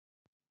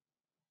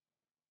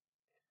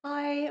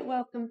Hi,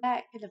 welcome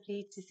back.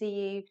 Lovely to see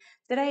you.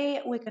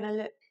 Today we're going to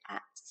look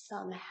at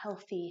some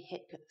healthy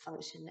hip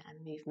function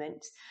and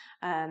movement.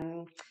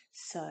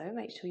 So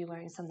make sure you're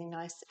wearing something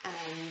nice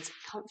and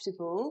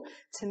comfortable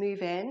to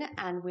move in,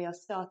 and we are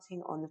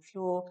starting on the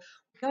floor.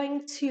 We're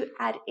going to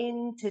add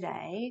in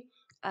today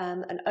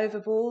an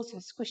overball, so a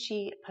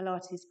squishy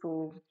Pilates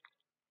ball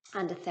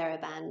and a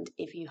TheraBand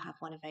if you have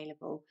one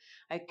available.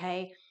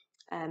 Okay.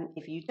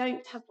 If you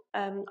don't have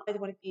either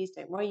one of these,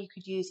 don't worry, you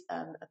could use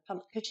a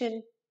plump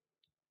cushion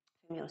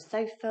from your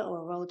sofa or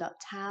a rolled up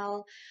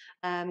towel,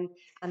 and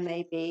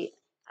maybe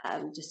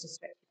just a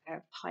stretchy pair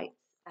of tights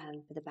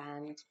for the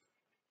band.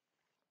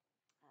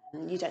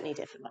 You don't need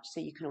it for much, so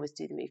you can always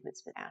do the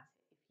movements without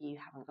it if you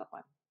haven't got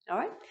one. All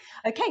right,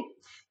 okay,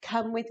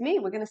 come with me.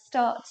 We're going to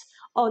start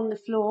on the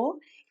floor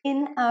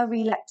in our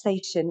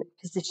relaxation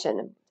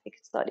position. Take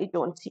a slightly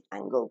jaunty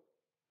angle.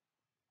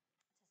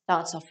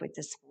 Start off with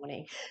this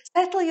morning.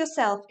 Settle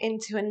yourself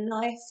into a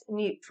nice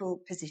neutral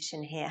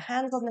position here.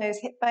 Hands on those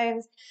hip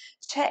bones.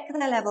 Check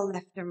their level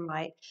left and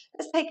right.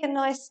 Let's take a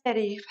nice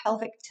steady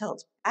pelvic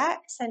tilt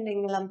back,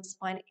 sending the lumbar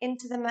spine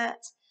into the mat,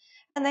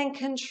 and then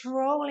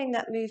controlling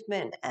that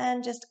movement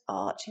and just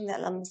arching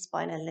that lumbar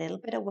spine a little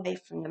bit away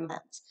from the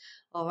mat.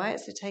 All right,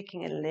 so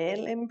taking a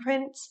little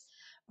imprint,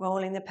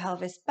 rolling the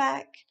pelvis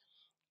back,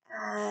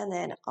 and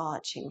then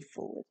arching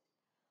forward.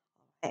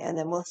 And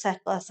then we'll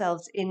settle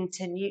ourselves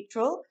into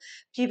neutral,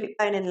 pubic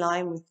bone in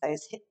line with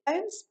those hip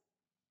bones.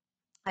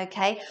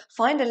 Okay,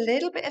 find a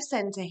little bit of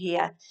center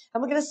here.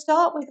 And we're going to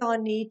start with our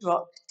knee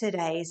drop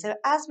today. So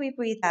as we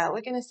breathe out,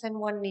 we're going to send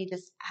one knee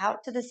just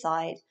out to the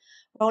side,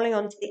 rolling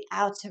onto the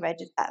outer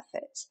edge of that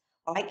foot.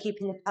 All right,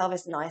 keeping the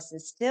pelvis nice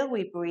and still.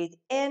 We breathe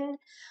in,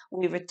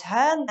 we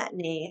return that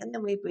knee, and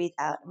then we breathe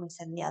out and we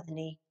send the other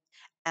knee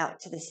out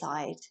to the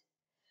side.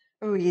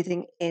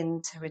 Breathing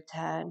in to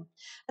return.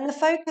 And the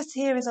focus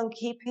here is on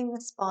keeping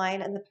the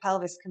spine and the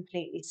pelvis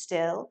completely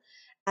still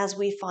as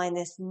we find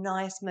this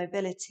nice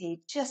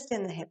mobility just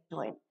in the hip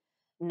joint,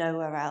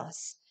 nowhere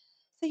else.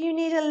 So you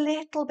need a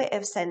little bit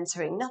of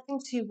centering, nothing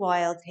too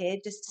wild here,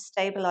 just to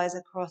stabilize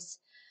across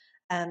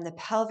the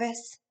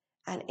pelvis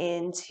and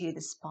into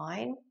the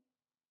spine.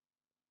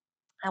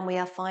 And we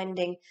are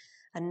finding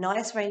a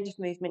nice range of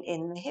movement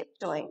in the hip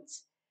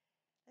joints.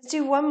 Let's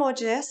do one more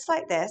just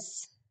like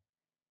this.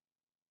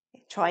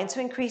 Trying to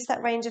increase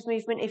that range of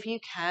movement if you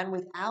can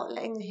without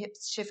letting the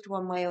hips shift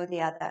one way or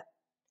the other.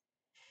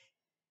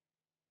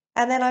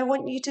 And then I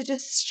want you to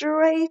just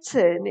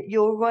straighten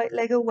your right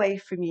leg away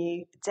from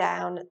you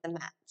down the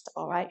mat,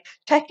 all right?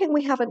 Checking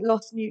we haven't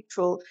lost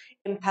neutral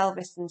in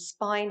pelvis and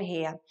spine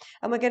here.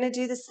 And we're going to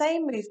do the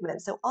same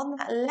movement. So on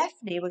that left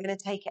knee, we're going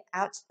to take it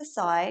out to the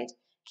side,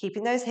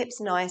 keeping those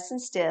hips nice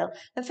and still.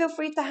 And feel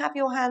free to have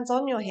your hands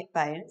on your hip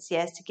bones,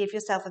 yes, to give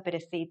yourself a bit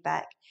of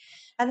feedback.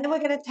 And then we're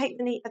going to take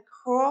the knee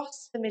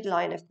across the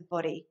midline of the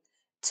body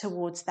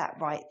towards that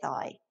right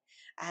thigh.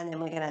 And then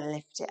we're going to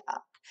lift it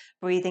up.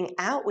 Breathing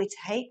out, we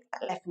take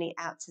that left knee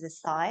out to the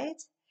side.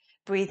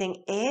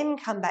 Breathing in,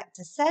 come back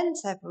to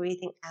center.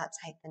 Breathing out,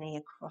 take the knee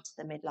across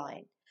the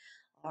midline.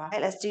 All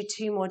right, let's do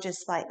two more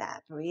just like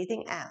that.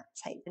 Breathing out,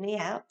 take the knee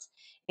out.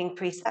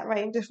 Increase that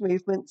range of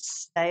movement.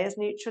 Stay as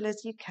neutral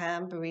as you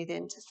can. Breathe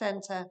into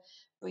center.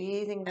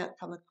 Breathing out,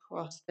 come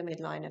across the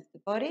midline of the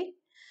body.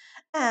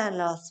 And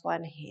last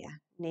one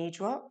here, knee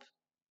drop.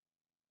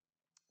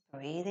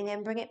 Breathing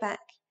in, bring it back.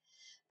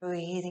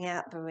 Breathing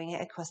out, bring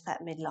it across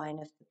that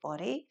midline of the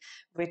body.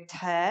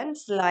 Return,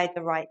 slide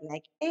the right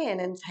leg in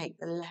and take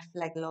the left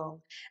leg long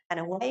and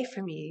away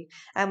from you.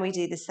 And we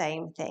do the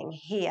same thing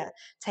here,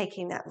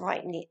 taking that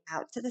right knee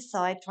out to the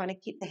side, trying to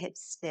keep the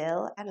hips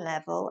still and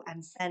level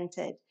and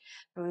centered.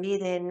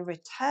 Breathe in,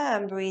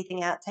 return,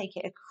 breathing out, take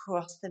it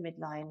across the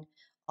midline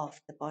of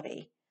the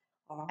body.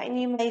 All right,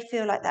 and you may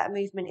feel like that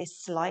movement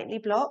is slightly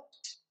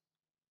blocked.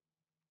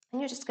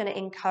 And you're just going to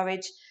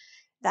encourage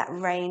that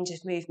range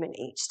of movement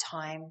each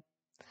time.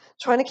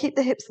 Trying to keep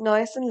the hips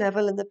nice and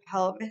level and the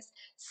pelvis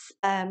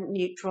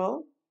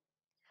neutral.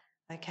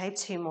 Okay,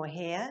 two more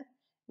here.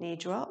 Knee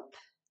drop.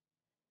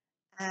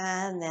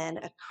 And then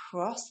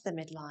across the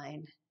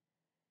midline.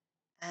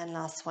 And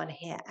last one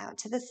here, out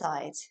to the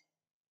side.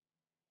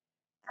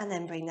 And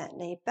then bring that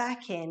knee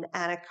back in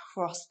and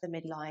across the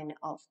midline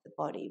of the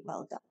body.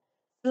 Well done.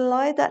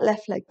 Slide that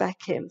left leg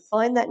back in.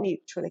 Find that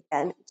neutral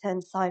again.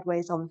 Turn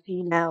sideways on for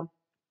you now.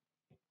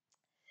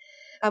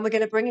 And we're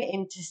going to bring it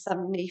into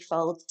some knee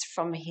folds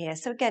from here.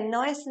 So again,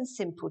 nice and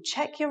simple.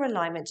 Check your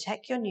alignment,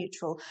 check your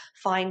neutral,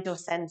 find your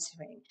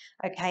centering.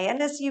 Okay,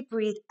 and as you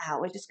breathe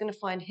out, we're just going to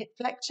find hip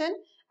flexion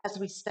as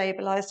we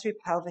stabilize through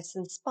pelvis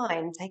and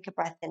spine. Take a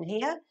breath in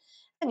here,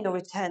 and you'll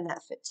return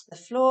that foot to the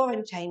floor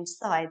and change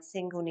sides,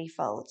 single knee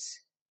folds.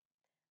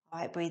 All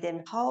right, breathe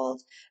in,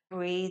 hold,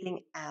 breathing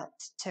out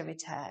to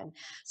return.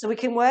 So we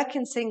can work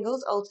in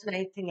singles,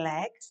 alternating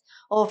legs,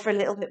 or for a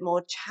little bit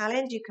more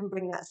challenge, you can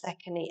bring that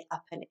second knee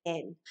up and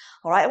in.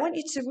 All right, I want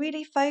you to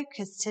really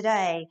focus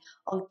today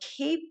on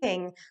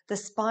keeping the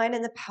spine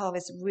and the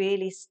pelvis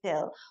really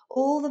still.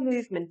 All the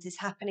movement is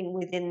happening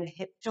within the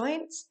hip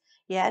joints,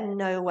 yeah,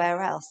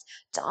 nowhere else.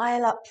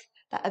 Dial up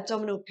that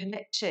abdominal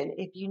connection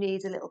if you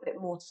need a little bit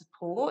more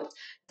support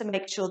to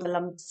make sure the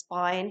lumbar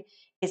spine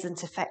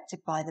isn't affected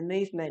by the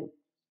movement.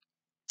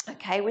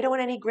 Okay, we don't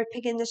want any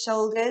gripping in the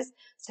shoulders,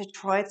 so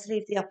try to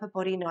leave the upper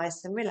body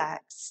nice and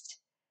relaxed.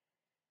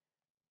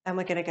 And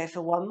we're going to go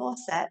for one more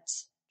set.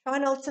 Try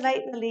and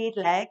alternate the lead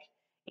leg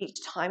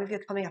each time if you're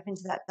coming up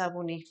into that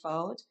double knee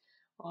fold.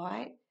 All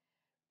right,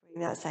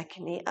 bring that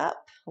second knee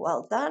up.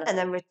 Well done. And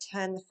then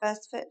return the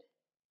first foot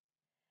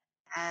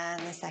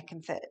and the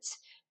second foot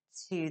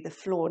to the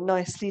floor.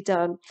 Nicely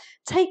done.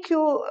 Take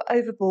your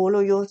overball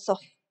or your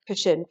soft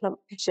cushion, plump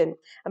cushion,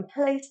 and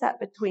place that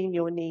between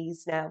your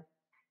knees now.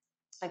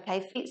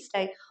 Okay, feet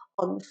stay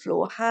on the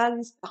floor,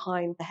 hands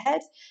behind the head,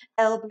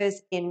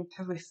 elbows in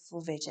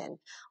peripheral vision.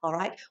 All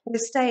right, we're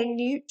staying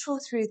neutral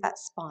through that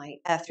spine,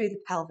 through the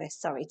pelvis.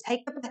 Sorry,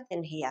 take a breath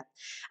in here.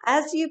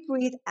 As you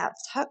breathe out,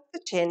 tuck the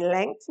chin,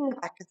 lengthen the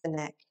back of the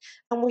neck,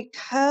 and we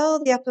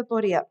curl the upper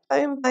body up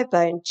bone by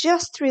bone,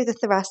 just through the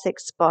thoracic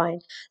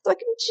spine. So I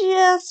can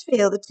just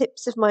feel the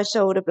tips of my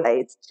shoulder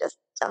blades just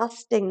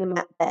dusting the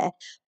mat there.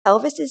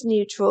 Pelvis is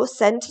neutral,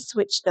 center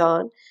switched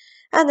on.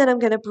 And then I'm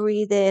going to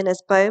breathe in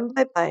as bone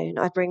by bone,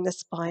 I bring the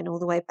spine all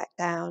the way back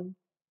down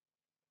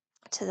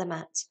to the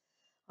mat.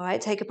 All right,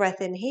 take a breath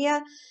in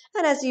here.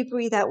 And as you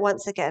breathe out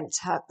once again,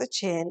 tuck the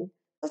chin.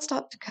 We'll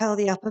start to curl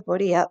the upper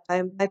body up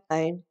bone by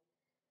bone.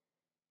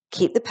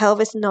 Keep the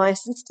pelvis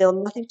nice and still.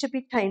 Nothing should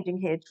be changing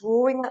here.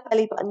 Drawing that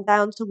belly button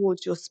down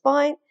towards your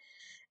spine.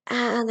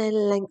 And then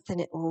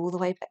lengthen it all the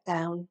way back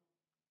down.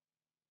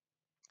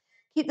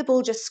 Keep the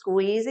ball just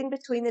squeezing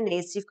between the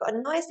knees so you've got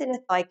a nice inner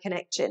thigh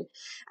connection,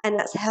 and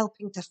that's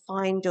helping to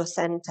find your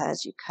center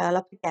as you curl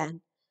up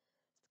again.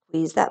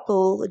 Squeeze that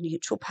ball, the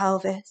neutral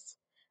pelvis,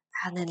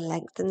 and then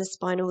lengthen the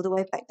spine all the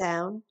way back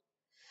down.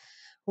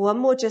 One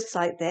more just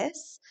like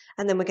this,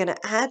 and then we're going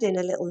to add in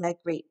a little leg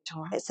reach,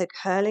 all right? So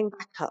curling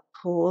back up,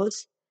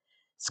 pause,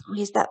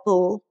 squeeze that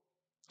ball,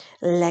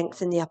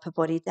 lengthen the upper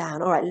body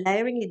down. All right,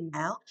 layering in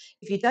now.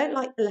 If you don't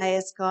like the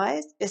layers,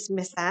 guys, just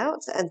miss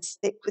out and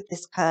stick with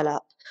this curl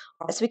up.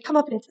 All right, so we come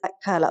up into that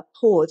curl up,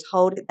 pause,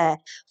 hold it there.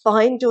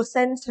 Find your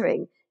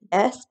centering.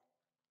 Yes,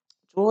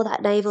 draw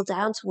that navel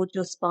down towards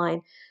your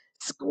spine.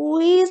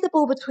 Squeeze the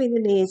ball between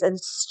the knees and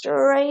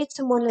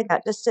straighten one leg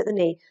out just at the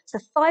knee. So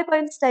thigh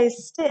bone stays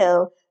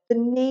still, the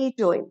knee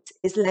joint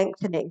is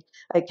lengthening,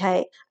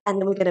 okay? And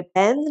then we're going to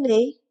bend the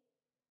knee,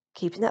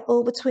 keeping that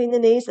ball between the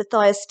knees, the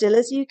thigh as still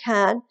as you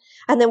can,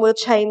 and then we'll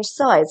change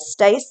sides.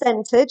 Stay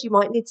centered. You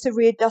might need to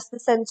readjust the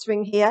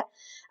centering here.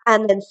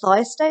 And then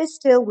thigh stays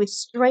still. We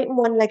straighten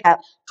one leg out.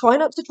 Try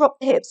not to drop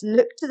the hips.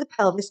 Look to the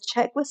pelvis.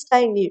 Check we're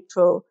staying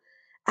neutral.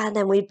 And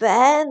then we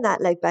bend that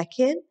leg back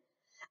in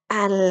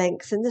and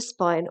lengthen the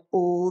spine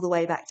all the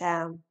way back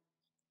down.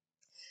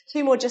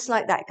 Two more just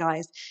like that,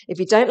 guys. If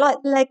you don't like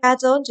the leg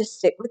add-on, just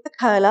stick with the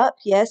curl up.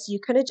 Yes, you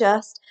can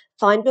adjust.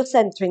 Find your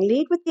centering.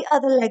 Lead with the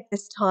other leg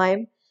this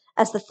time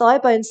as the thigh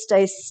bone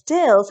stays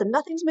still, so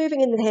nothing's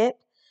moving in the hip.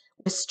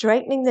 We're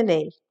straightening the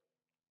knee.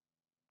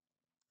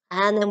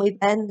 And then we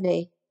bend the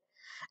knee.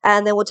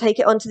 And then we'll take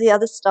it onto the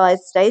other side.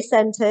 Stay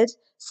centered.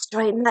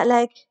 Straighten that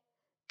leg.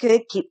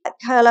 Good. Keep that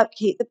curl up.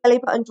 Keep the belly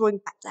button drawing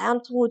back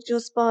down towards your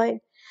spine.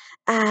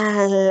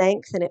 And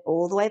lengthen it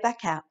all the way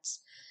back out.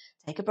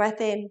 Take a breath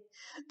in.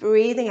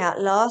 Breathing out.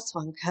 Last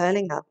one.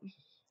 Curling up.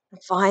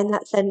 Find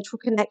that central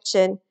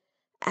connection.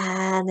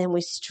 And then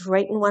we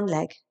straighten one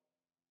leg.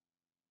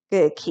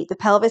 Good. Keep the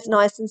pelvis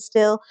nice and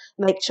still.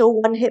 Make sure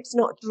one hip's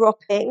not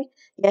dropping.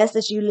 Yes,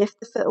 as you lift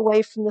the foot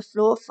away from the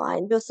floor,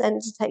 find your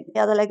center. Take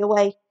the other leg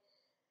away.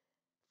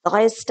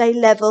 Thighs stay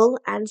level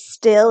and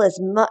still as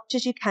much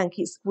as you can.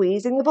 Keep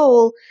squeezing the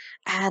ball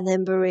and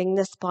then bring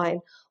the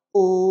spine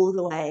all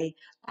the way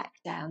back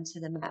down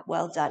to the mat.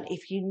 Well done.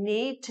 If you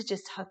need to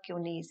just hug your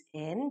knees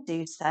in,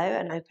 do so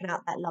and open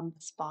out that lumbar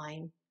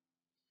spine.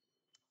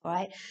 All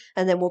right,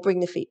 and then we'll bring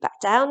the feet back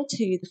down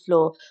to the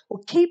floor.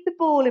 We'll keep the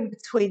ball in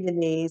between the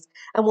knees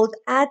and we'll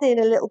add in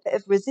a little bit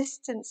of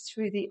resistance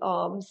through the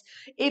arms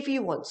if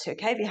you want to,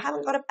 okay? If you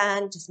haven't got a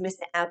band, just miss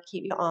it out.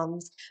 Keep your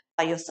arms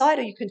by your side,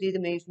 or you can do the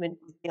movement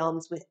with the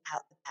arms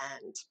without the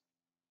band.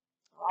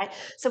 All right,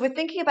 so we're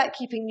thinking about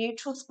keeping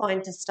neutral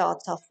spine to start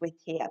off with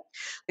here.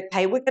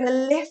 Okay, we're going to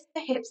lift the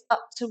hips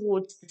up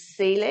towards the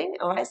ceiling,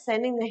 all right,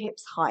 sending the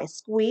hips high,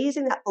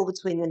 squeezing that ball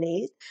between the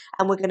knees,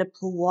 and we're going to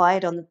pull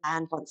wide on the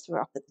band once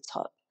we're up at the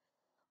top.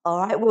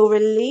 All right, we'll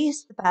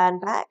release the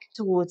band back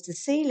towards the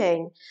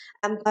ceiling,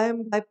 and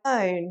bone by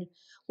bone,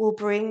 we'll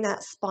bring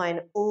that spine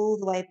all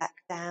the way back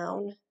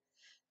down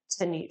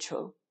to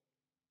neutral.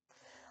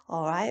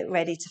 All right,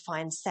 ready to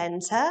find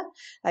center.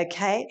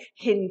 Okay,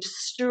 hinge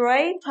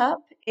straight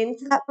up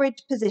into that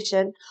bridge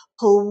position,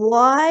 pull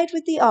wide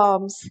with the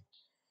arms,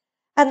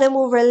 and then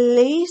we'll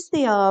release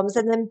the arms,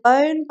 and then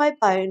bone by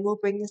bone, we'll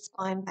bring the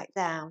spine back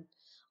down.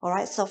 All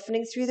right,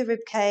 softening through the rib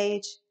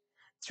cage,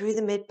 through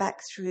the mid back,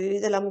 through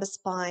the lumbar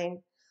spine,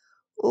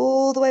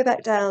 all the way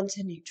back down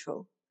to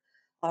neutral.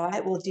 All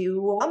right, we'll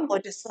do one more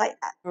just like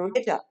that.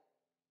 Bridge up.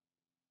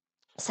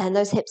 Send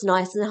those hips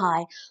nice and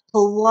high.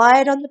 Pull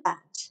wide on the band.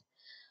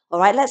 All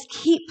right, let's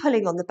keep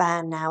pulling on the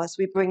band now as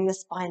we bring the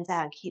spine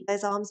down. Keep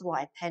those arms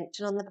wide,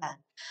 tension on the band.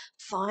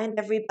 Find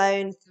every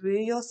bone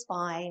through your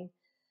spine.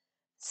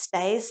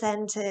 Stay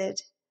centered,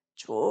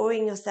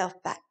 drawing yourself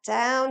back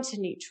down to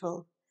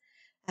neutral.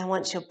 And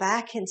once you're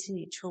back into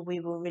neutral, we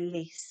will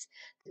release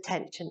the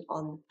tension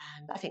on the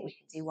band. I think we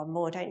can do one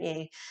more, don't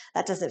you?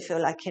 That doesn't feel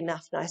like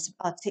enough nice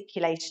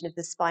articulation of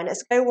the spine.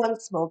 Let's go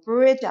once more.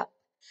 Bridge up.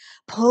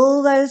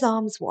 Pull those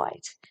arms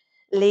wide.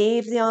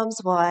 Leave the arms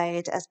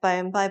wide as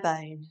bone by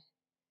bone.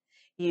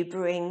 You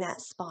bring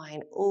that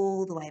spine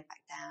all the way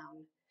back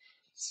down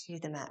to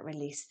the mat.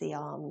 Release the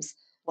arms.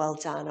 Well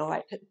done. All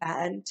right, put the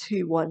band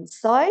to one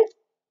side.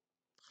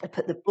 I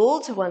put the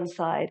ball to one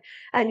side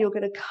and you're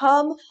going to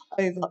come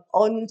over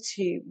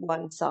onto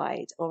one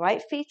side. All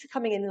right, feet are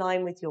coming in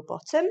line with your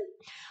bottom,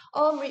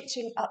 arm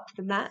reaching up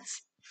the mat,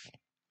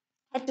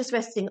 head just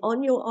resting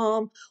on your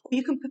arm, or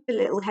you can put a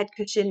little head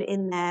cushion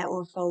in there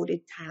or a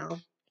folded towel.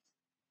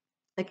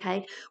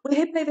 Okay, we're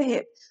hip over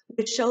hip,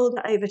 we're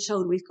shoulder over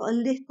shoulder. We've got a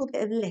little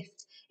bit of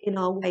lift in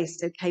our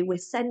waist. Okay, we're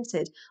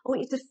centered. I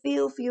want you to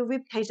feel for your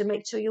rib cage and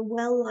make sure you're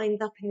well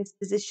lined up in this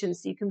position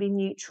so you can be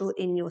neutral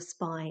in your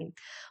spine.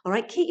 All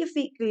right, keep your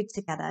feet glued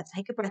together.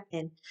 Take a breath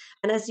in,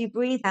 and as you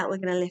breathe out, we're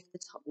going to lift the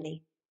top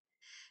knee.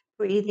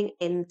 Breathing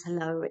in to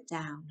lower it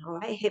down. All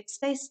right, hips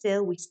stay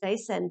still. We stay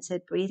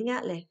centered. Breathing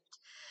out, lift.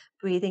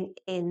 Breathing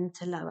in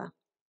to lower.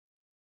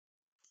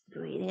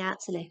 Breathing out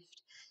to lift.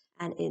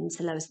 And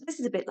into lower. So this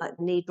is a bit like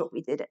the knee drop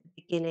we did at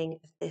the beginning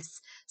of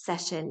this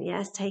session.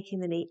 Yes, taking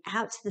the knee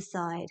out to the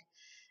side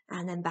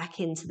and then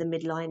back into the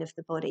midline of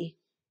the body.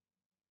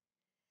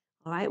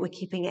 All right, we're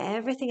keeping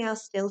everything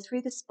else still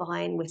through the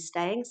spine. We're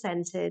staying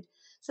centered.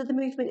 So the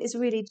movement is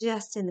really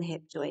just in the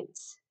hip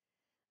joints.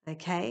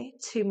 Okay,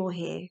 two more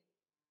here.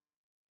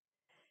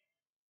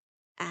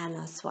 And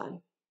last one.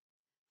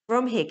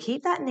 From here,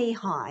 keep that knee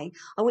high.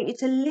 I want you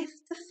to lift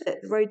the foot,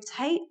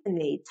 rotate the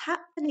knee,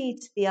 tap the knee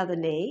to the other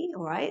knee,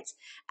 all right?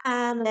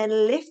 And then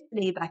lift the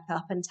knee back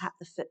up and tap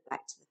the foot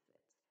back to the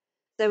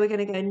foot. So we're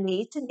going to go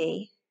knee to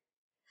knee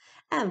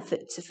and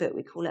foot to foot.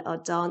 We call it our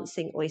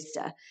dancing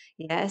oyster.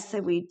 Yes,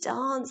 so we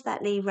dance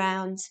that knee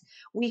round.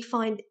 We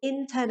find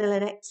internal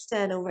and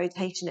external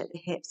rotation at the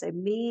hip. So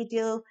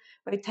medial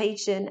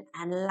rotation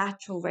and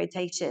lateral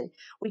rotation.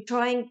 We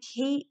try and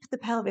keep the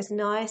pelvis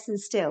nice and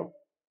still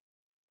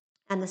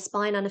and the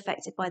spine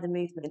unaffected by the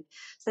movement.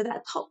 So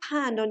that top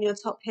hand on your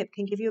top hip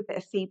can give you a bit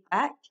of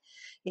feedback,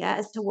 yeah,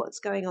 as to what's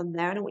going on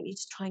there. And I want you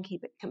to try and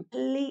keep it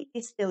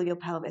completely still, your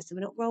pelvis. So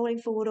we're not rolling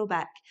forward or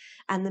back.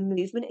 And the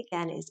movement,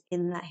 again, is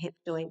in that hip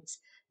joint.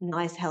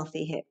 Nice,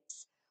 healthy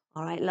hips.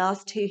 All right,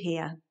 last two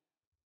here.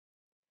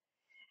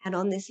 And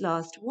on this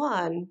last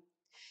one,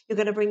 you're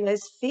going to bring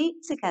those feet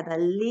together,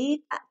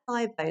 lead that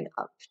thigh bone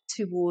up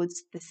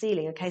towards the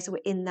ceiling. Okay, so we're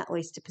in that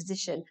oyster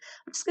position.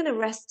 I'm just going to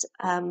rest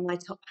my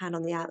top hand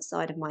on the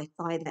outside of my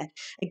thigh there.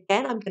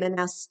 Again, I'm going to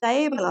now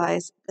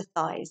stabilize the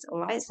thighs.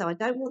 All right, so I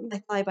don't want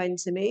my thigh bone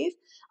to move.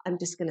 I'm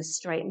just going to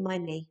straighten my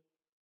knee.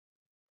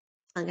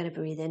 I'm going to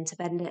breathe in to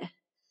bend it.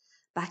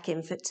 Back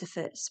in foot to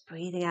foot.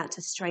 Breathing out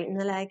to straighten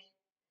the leg.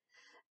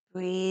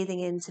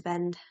 Breathing in to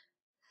bend.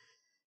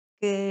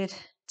 Good.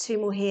 Two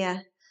more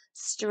here.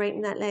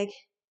 Straighten that leg.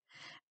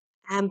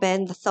 And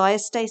bend the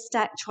thighs, stay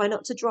stacked. Try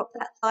not to drop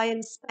that thigh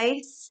in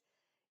space.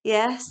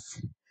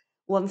 Yes.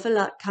 One for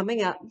luck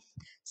coming up.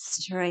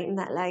 Straighten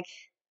that leg.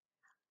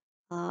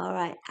 All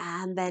right.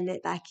 And bend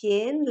it back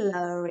in.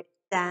 Lower it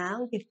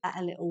down. Give that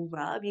a little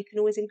rub. You can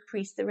always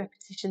increase the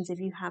repetitions if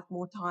you have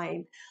more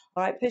time.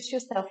 All right. Push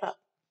yourself up.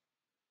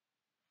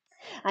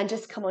 And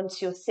just come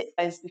onto your sit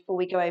bones before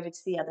we go over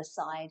to the other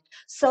side.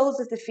 Soles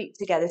of the feet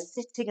together,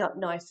 sitting up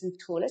nice and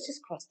tall. Let's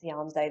just cross the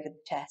arms over the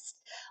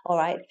chest. All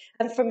right.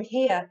 And from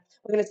here,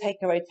 we're going to take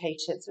a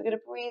rotation. So we're going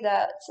to breathe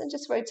out and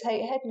just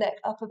rotate head, neck,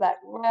 upper back,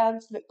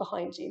 round, look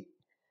behind you.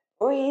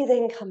 Breathe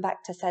in, come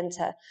back to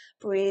center.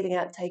 Breathing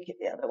out, take it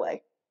the other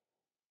way.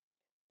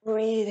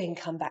 Breathing,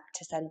 come back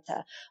to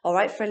center. All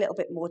right, for a little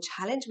bit more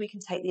challenge, we can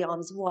take the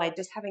arms wide,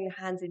 just having the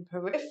hands in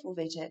peripheral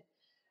vision.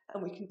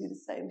 And we can do the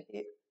same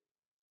here.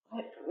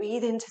 Right,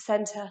 breathe into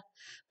center,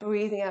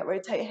 breathing out,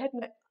 rotate head,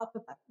 neck, upper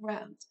back,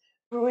 round.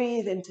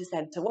 Breathe into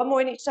center. One more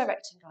in each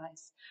direction,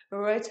 guys.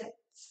 Rotate.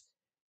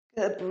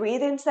 Good.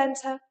 Breathe in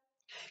center.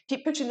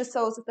 Keep pushing the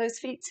soles of those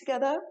feet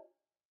together.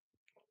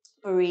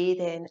 Breathe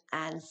in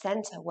and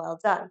center. Well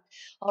done.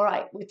 All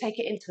right, we'll take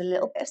it into a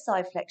little bit of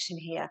side flexion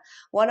here.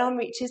 One arm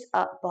reaches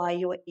up by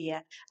your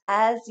ear.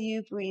 As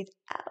you breathe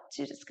out,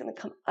 you're just going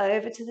to come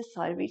over to the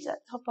side, reach that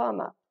top arm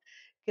up.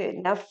 Good.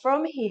 Now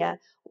from here,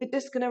 we're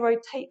just going to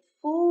rotate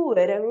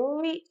forward and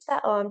reach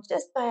that arm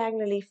just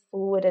diagonally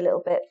forward a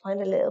little bit.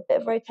 Find a little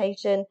bit of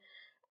rotation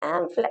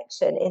and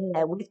flexion in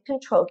there with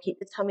control. Keep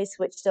the tummy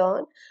switched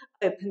on.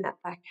 Open that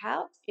back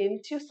out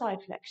into your side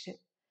flexion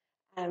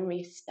and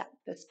restack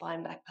the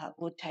spine back up.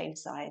 We'll change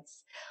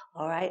sides.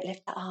 All right,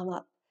 lift that arm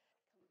up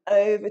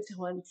over to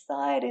one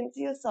side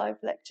into your side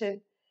flexion.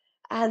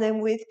 And then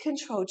with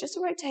control, just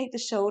rotate the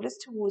shoulders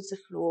towards the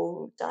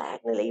floor.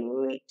 Diagonally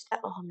reach that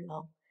arm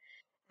long.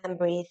 And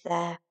breathe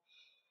there.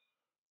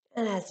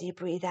 And as you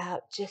breathe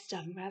out, just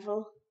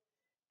unravel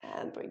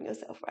and bring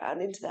yourself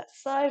around into that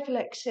side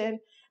flexion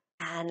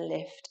and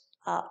lift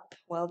up.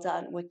 Well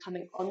done. We're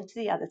coming onto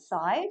the other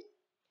side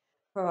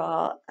for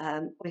our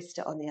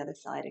oyster on the other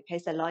side. Okay,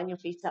 so line your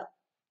feet up,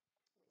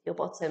 your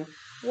bottom.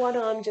 One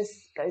arm just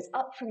goes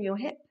up from your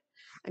hip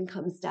and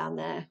comes down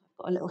there.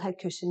 I've got a little head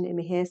cushion near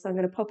me here, so I'm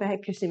going to pop a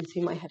head cushion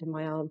between my head and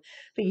my arm,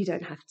 but you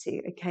don't have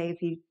to, okay?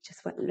 If you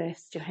just want to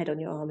rest your head on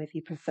your arm if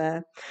you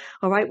prefer.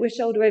 All right, we're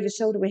shoulder over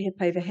shoulder, we're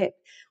hip over hip.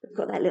 We've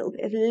got that little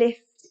bit of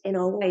lift in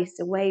our waist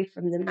away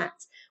from the mat.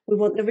 We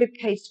want the rib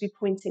cage to be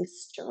pointing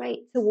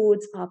straight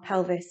towards our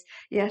pelvis.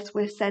 Yes,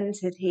 we're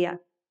centered here.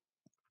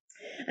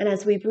 And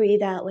as we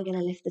breathe out, we're going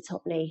to lift the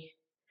top knee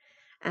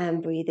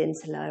and breathe in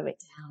to lower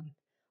it down.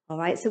 All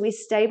right, so we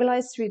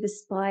stabilize through the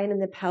spine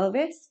and the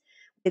pelvis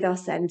with our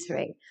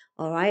centering.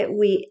 All right,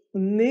 we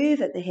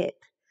move at the hip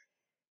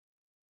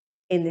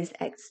in this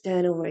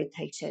external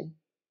rotation.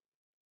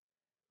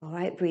 All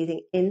right,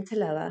 breathing in to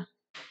lower,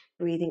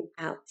 breathing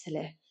out to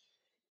lift.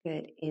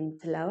 Good, in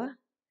to lower,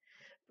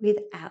 breathe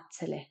out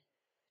to lift.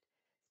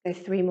 Go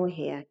 3 more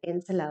here,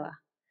 in to lower,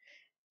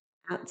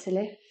 out to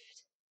lift,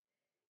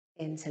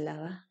 in to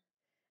lower,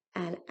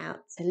 and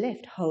out to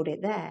lift. Hold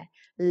it there.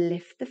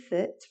 Lift the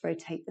foot,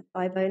 rotate the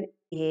thigh bone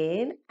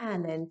in,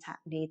 and then tap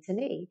knee to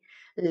knee.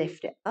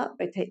 Lift it up,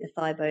 rotate the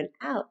thigh bone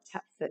out,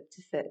 tap foot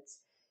to foot.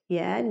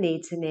 Yeah,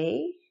 knee to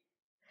knee,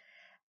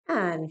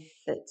 and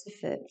foot to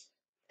foot.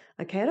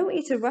 Okay, I don't want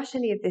you to rush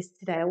any of this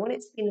today. I want it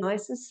to be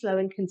nice and slow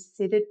and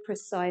considered,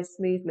 precise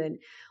movement.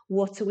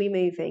 What are we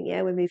moving?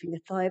 Yeah, we're moving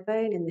the thigh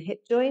bone in the hip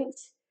joint.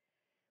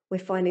 We're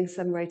finding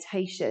some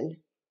rotation.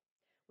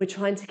 We're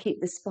trying to keep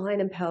the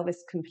spine and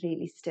pelvis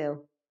completely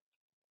still.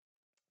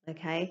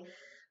 Okay,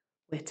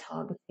 we're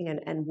targeting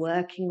and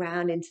working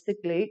round into the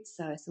glutes,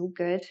 so it's all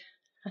good.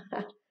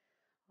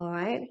 All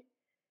right,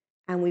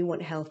 and we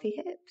want healthy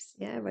hips.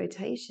 Yeah,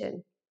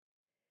 rotation.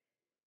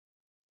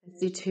 Let's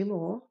do 2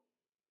 more.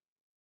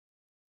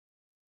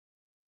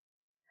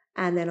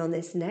 And then on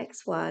this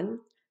next one,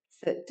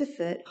 foot to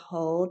foot,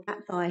 hold that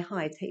thigh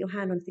high. Take your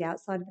hand onto the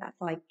outside of that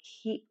thigh.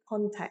 Keep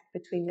contact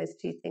between those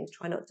 2 things.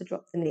 Try not to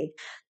drop the knee.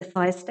 The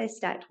thighs stay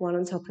stacked, one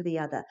on top of the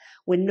other.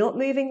 We're not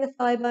moving the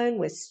thigh bone.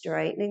 We're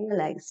straightening the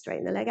leg.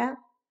 Straighten the leg out.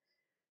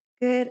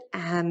 Good.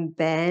 And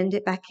bend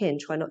it back in.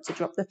 Try not to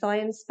drop the thigh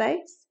in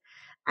space.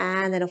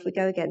 And then off we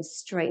go again.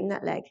 Straighten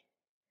that leg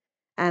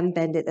and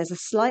bend it. There's a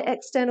slight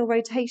external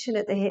rotation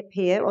at the hip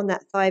here on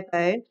that thigh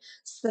bone.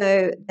 So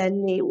the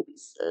knee will be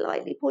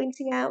slightly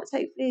pointing out,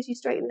 hopefully, as you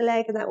straighten the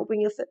leg, and that will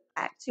bring your foot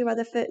back to your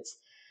other foot.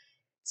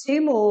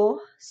 2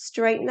 more.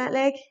 Straighten that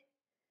leg.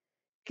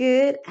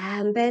 Good.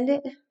 And bend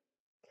it.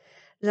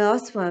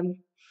 Last one.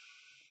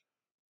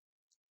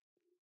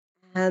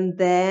 And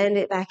bend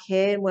it back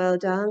in. Well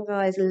done,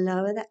 guys.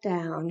 Lower that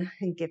down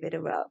and give it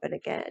a rub. And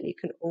again, you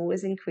can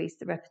always increase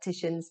the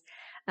repetitions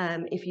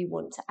if you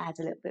want to add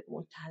a little bit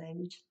more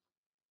challenge.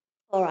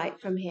 All right,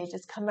 from here,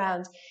 just come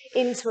round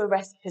into a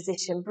rest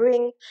position.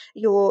 Bring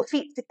your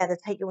feet together,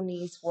 take your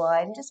knees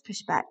wide, and just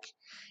push back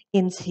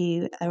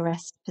into a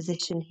rest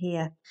position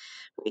here.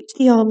 Reach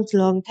the arms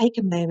long, take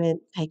a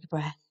moment, take a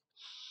breath.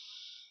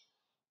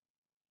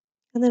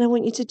 And then I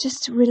want you to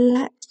just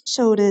relax the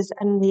shoulders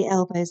and the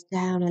elbows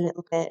down a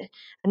little bit.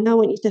 And now I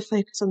want you to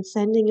focus on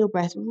sending your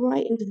breath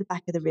right into the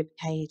back of the rib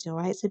cage, all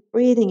right? So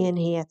breathing in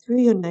here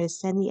through your nose,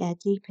 send the air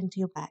deep into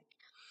your back.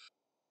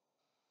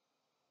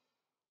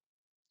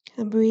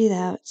 And breathe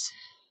out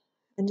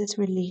and just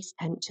release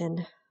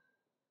tension.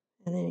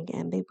 And then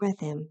again, big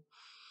breath in.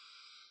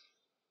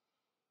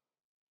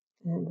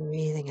 And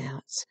breathing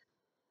out.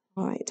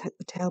 All right, tuck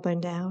the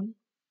tailbone down.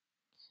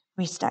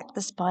 Restack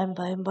the spine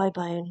bone by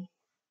bone.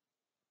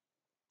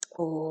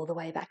 All the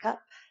way back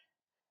up.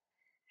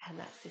 And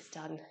that's just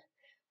done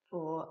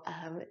for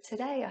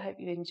today. I hope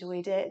you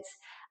enjoyed it.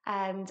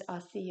 And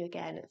I'll see you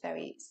again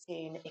very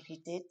soon. If you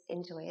did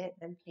enjoy it,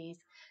 then please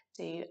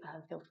do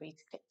feel free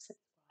to click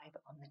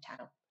subscribe on the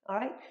channel. All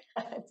right?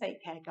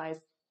 Take care, guys.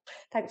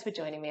 Thanks for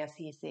joining me. I'll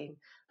see you soon.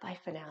 Bye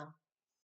for now.